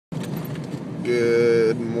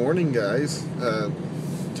Good morning, guys.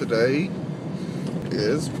 Today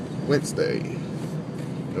is Wednesday,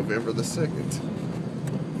 November the 2nd,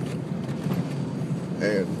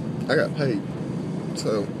 and I got paid,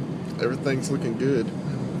 so everything's looking good.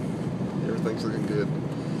 Everything's looking good.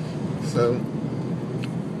 So,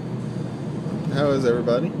 how is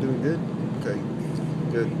everybody? Doing good? Okay,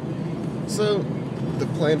 good. So, the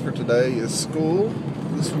plan for today is school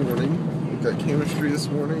this morning. We've got chemistry this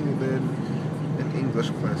morning, and then an English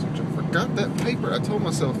class, which I forgot that paper. I told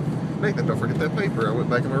myself, Nathan, don't forget that paper. I went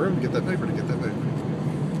back in my room to get that paper,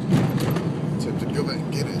 Tempted to go back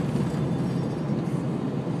and get it.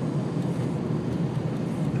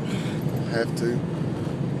 I'll have to.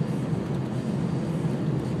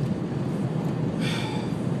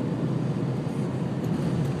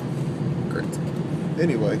 Great.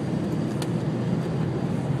 Anyway,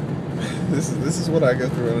 this is what I go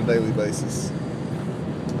through on a daily basis.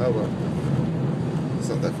 Oh well. It's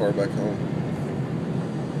not that far back home.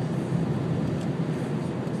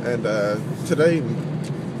 And today,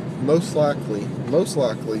 most likely,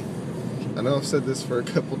 I know I've said this for a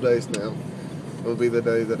couple days now, will be the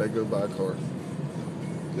day that I go buy a car.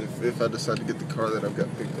 If I decide to get the car that I've got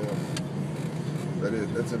picked off.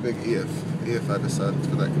 That's a big if I decide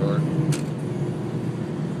for that car.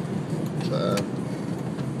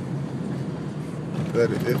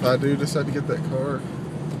 That if I do decide to get that car,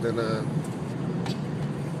 then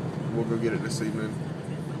we'll go get it this evening,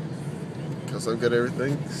 because I've got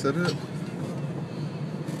everything set up.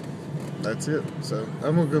 That's it. So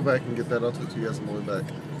I'm gonna go back and get that. I'll talk to you guys on the way back.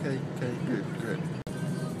 Okay, good.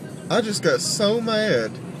 I just got so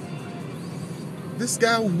mad. This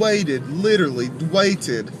guy literally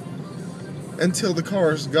waited until the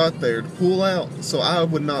cars got there to pull out, so I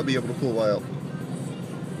would not be able to pull out.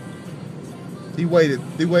 He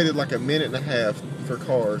waited like a minute and a half for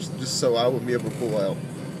cars just so I wouldn't be able to pull out.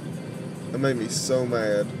 That made me so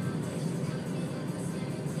mad.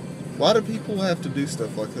 Why do people have to do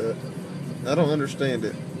stuff like that? I don't understand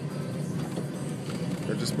it.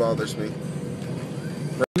 It just bothers me.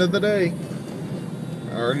 Friend of the day.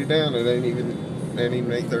 Already down. It ain't even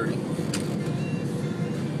 8:30.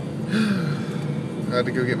 I had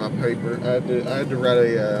to go get my paper. I had to write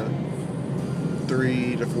a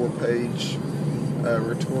 3 to 4 page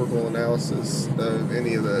rhetorical analysis of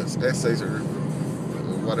any of the essays or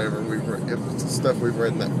whatever stuff we've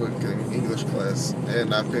read in that book in English class.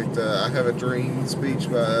 And I picked I Have a Dream speech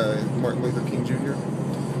by Martin Luther King Jr.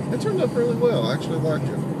 It turned out really well. I actually liked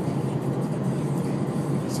it.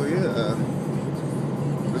 So yeah,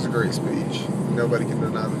 it was a great speech. Nobody can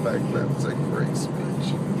deny the fact that was a great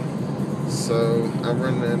speech. So I'm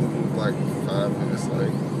running in like 5 minutes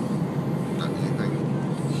late. Not anything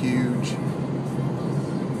huge.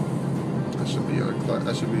 I should be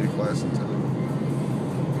at class in time.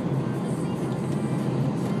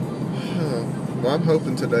 Well, I'm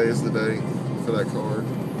hoping today is the day for that car,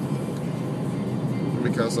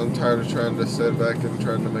 because I'm tired of trying to sit back and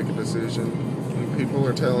trying to make a decision. People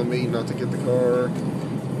are telling me not to get the car.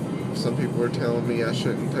 Some people are telling me I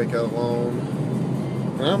shouldn't take out a loan.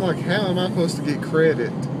 And I'm like, how am I supposed to get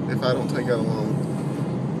credit if I don't take out a loan?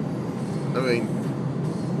 I mean,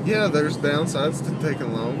 yeah, there's downsides to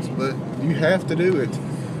taking loans, but you have to do it.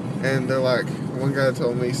 And they're like, one guy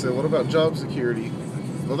told me, he said, what about job security?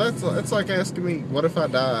 Well, that's like asking me, what if I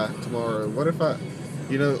die tomorrow? What if I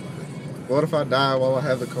die while I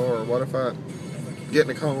have the car? What if I get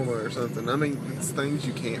in a coma or something? I mean, it's things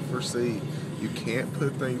you can't foresee. You can't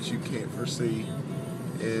put things you can't foresee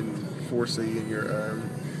in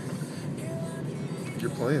your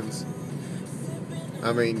plans.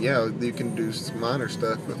 I mean, yeah, you can do minor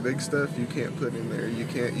stuff, but big stuff you can't put in there. You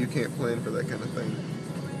can't plan for that kind of thing.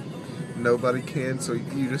 Nobody can, so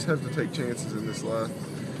you just have to take chances in this life.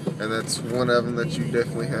 And that's one of them that you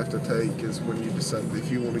definitely have to take, is when you decide if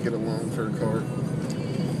you want to get a loan for a car.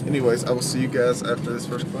 Anyways, I will see you guys after this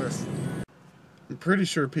first class. I'm pretty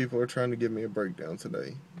sure people are trying to give me a breakdown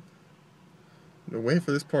today. They're waiting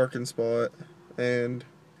for this parking spot, and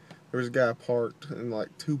there was a guy parked in like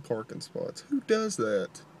 2 parking spots. Who does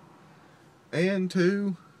that? And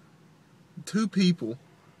two people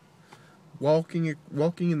walking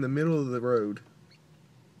in the middle of the road.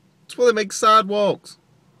 That's why they make sidewalks.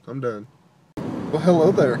 I'm done. Well,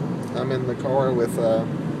 hello there. I'm in the car with that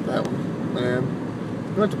one, and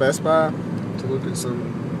we went to Best Buy to look at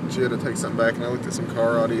some shit to take something back, and I looked at some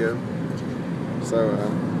car audio. So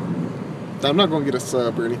I'm not going to get a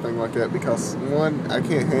sub or anything like that, because one, I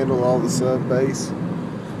can't handle all the sub bass.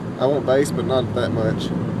 I want bass, but not that much.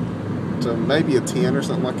 So maybe a 10 or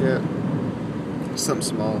something like that. Something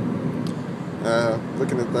small.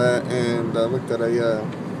 looking at that, and I looked at a, oh,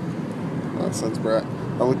 the sun's bright.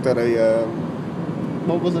 I looked at a,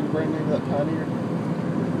 what was it, brand name, that Pioneer?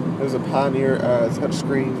 It was a Pioneer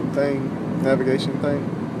touchscreen thing, navigation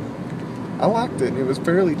thing. I liked it, and it was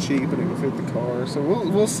fairly cheap, and it would fit the car, so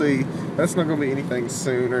we'll see. That's not going to be anything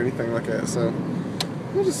soon or anything like that, so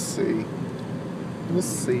we'll just see. We'll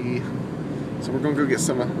see. So we're going to go get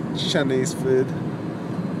some Chinese food,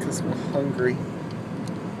 because we're hungry.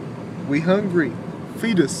 We hungry.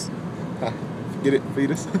 Feed us. Get it?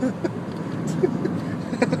 Feed us?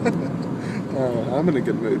 I'm in a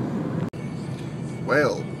good mood.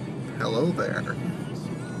 Well, hello there.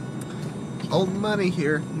 Old money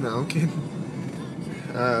here. No, I'm kidding.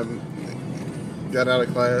 Got out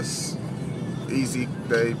of class. Easy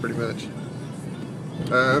day, pretty much.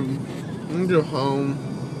 I'm gonna go home,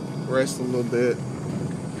 rest a little bit,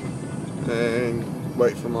 and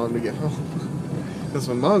wait for Mom to get home. Because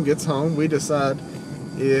when Mom gets home, we decide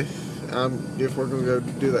if we're gonna go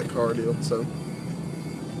do that car deal. So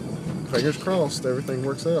fingers crossed, everything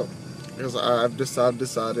works out. Because I've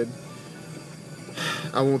decided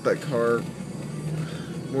I want that car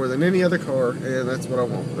more than any other car, and that's what I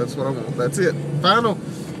want. That's what I want. That's it. Final.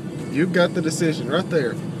 You've got the decision right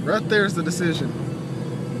there. Right there's the decision.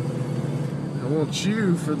 I want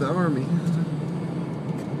you for the Army.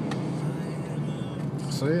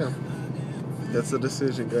 So yeah, that's the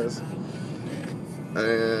decision, guys.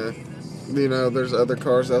 You know, there's other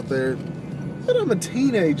cars out there, but I'm a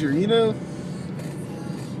teenager, you know.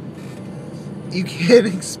 You can't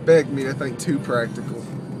expect me to think too practical.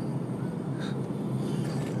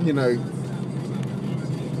 You know,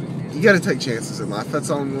 you got to take chances in life. That's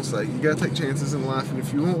all I'm going to say. You got to take chances in life, and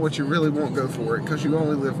if you want what you really want, go for it, because you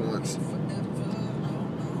only live once.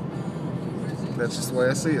 That's just the way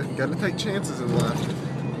I see it. You got to take chances in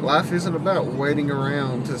life. Life isn't about waiting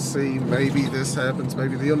around to see maybe this happens,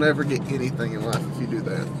 maybe you'll never get anything in life if you do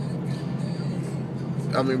that.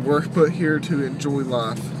 I mean, we're put here to enjoy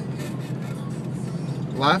life.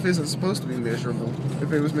 Life isn't supposed to be miserable.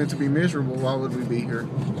 If it was meant to be miserable, why would we be here?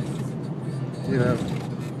 You know,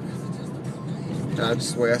 that's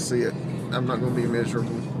just the way I see it. I'm not going to be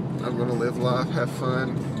miserable. I'm going to live life, have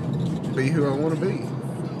fun, be who I want to be.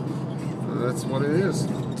 And that's what it is.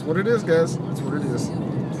 That's what it is, guys. That's what it is.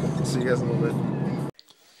 See you guys in a little bit.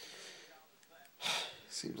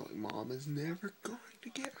 Seems like Mom is never going to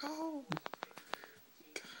get home.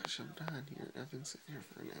 Gosh, I'm dying here. I've been sitting here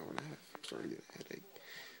for an hour and a half. I'm starting to get a headache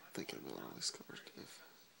thinking about all this car stuff.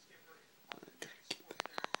 I gotta keep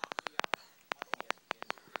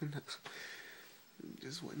that. I'm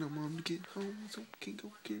just waiting on Mom to get home so we can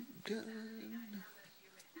go get it done.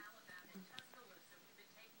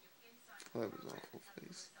 Oh, that was an awful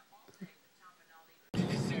face.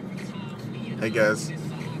 Hey guys,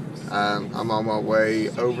 I'm on my way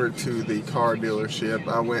over to the car dealership.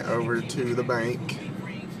 I went over to the bank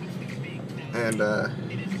and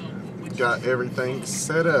got everything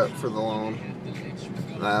set up for the loan.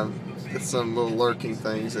 It's some little lurking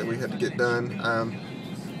things that we had to get done.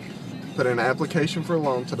 Put in an application for a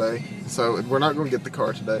loan today, so we're not going to get the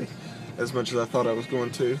car today as much as I thought I was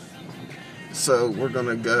going to. So we're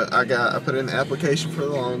gonna go. I put in an application for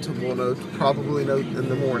the loan, so we'll probably know in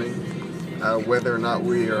the morning whether or not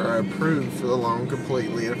we are approved for the loan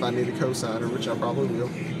completely, and if I need a co-signer, which I probably will.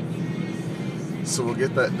 So we'll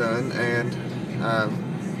get that done, and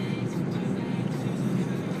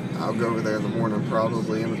I'll go over there in the morning,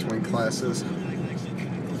 probably in between classes.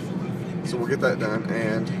 So we'll get that done,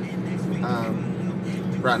 and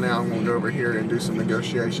right now I'm going to go over here and do some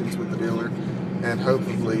negotiations with the dealer and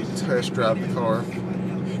hopefully test drive the car.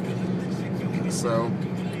 So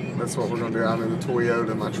that's what we're going to do. I'm in the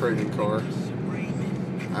Toyota, my trading car.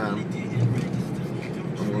 I'm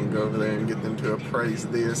going to go over there and get them to appraise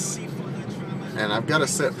this. And I've got a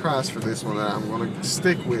set price for this one that I'm going to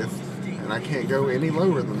stick with. And I can't go any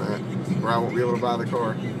lower than that, or I won't be able to buy the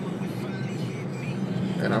car.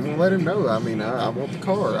 And I'm going to let him know. I mean, I want the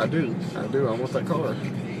car. I do. I want that car.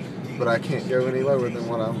 But I can't go any lower than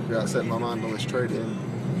what I've got set in my mind on this trade-in.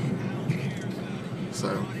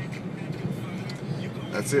 So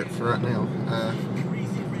that's it for right now.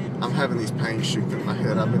 I'm having these pains shoot through my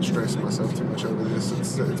head. I've been stressing myself too much over this.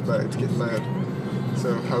 It's bad. It's getting bad.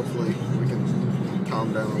 So hopefully we can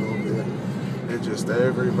calm down a little bit. It's just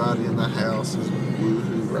everybody in the house is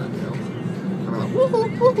woohoo right now. I'm like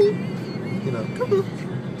woohoo, woohoo. You know, woohoo.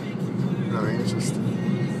 I mean, it's just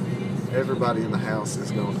everybody in the house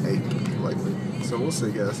is going ape lately. So we'll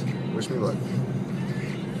see, guys. Wish me luck.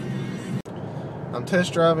 I'm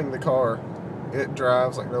test driving the car. It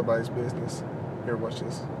drives like nobody's business. Here, watch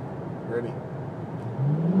this. Ready?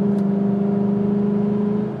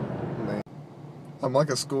 I'm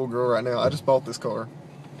like a schoolgirl right now. I just bought this car.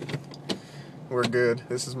 We're good.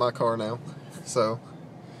 This is my car now. So,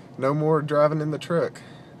 no more driving in the truck.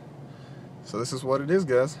 So this is what it is,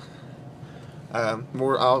 guys.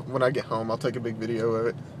 When I get home, I'll take a big video of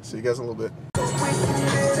it. See you guys in a little bit.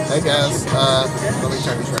 Hey guys, let me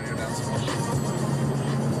turn this radio down some more.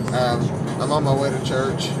 I'm on my way to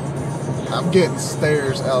church. I'm getting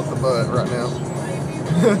stares out the butt right now.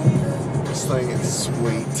 This thing is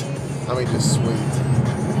sweet. I mean, just sweet.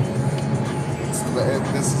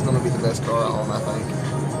 This is going to be the best car I own, I think.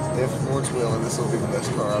 If Lord's willing, this will be the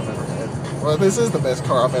best car I've ever had. Well, this is the best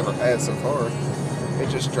car I've ever had so far. It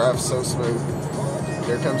just drives so smooth.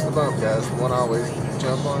 Here comes the bump, guys. The one I always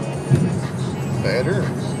jump on. Better,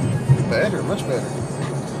 much better.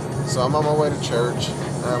 So I'm on my way to church.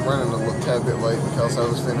 I'm running a little tad bit late because I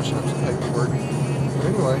was finishing up some paperwork. But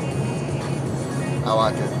anyway, I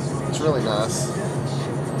like it. It's really nice.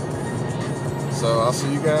 So I'll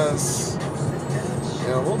see you guys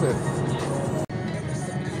in a little bit.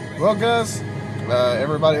 Well, guys,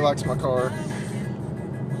 everybody likes my car,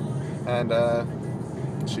 and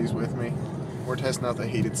she's with me. We're testing out the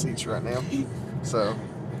heated seats right now. So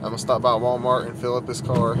I'm gonna stop by Walmart and fill up this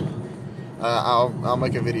car. I'll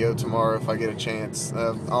make a video tomorrow if I get a chance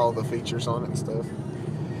of all the features on it and stuff.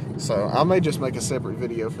 So I may just make a separate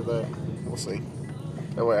video for that. We'll see.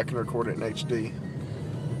 That way I can record it in HD.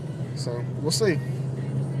 So we'll see.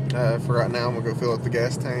 For right now, I'm gonna go fill up the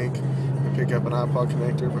gas tank and pick up an iPod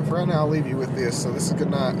connector. But for right now, I'll leave you with this. So this is good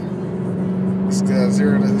night. This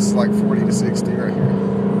is like 40 to 60 right here.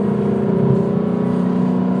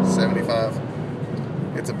 75.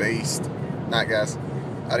 It's a beast. Night, guys.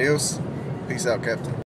 Adios. Peace out, Captain.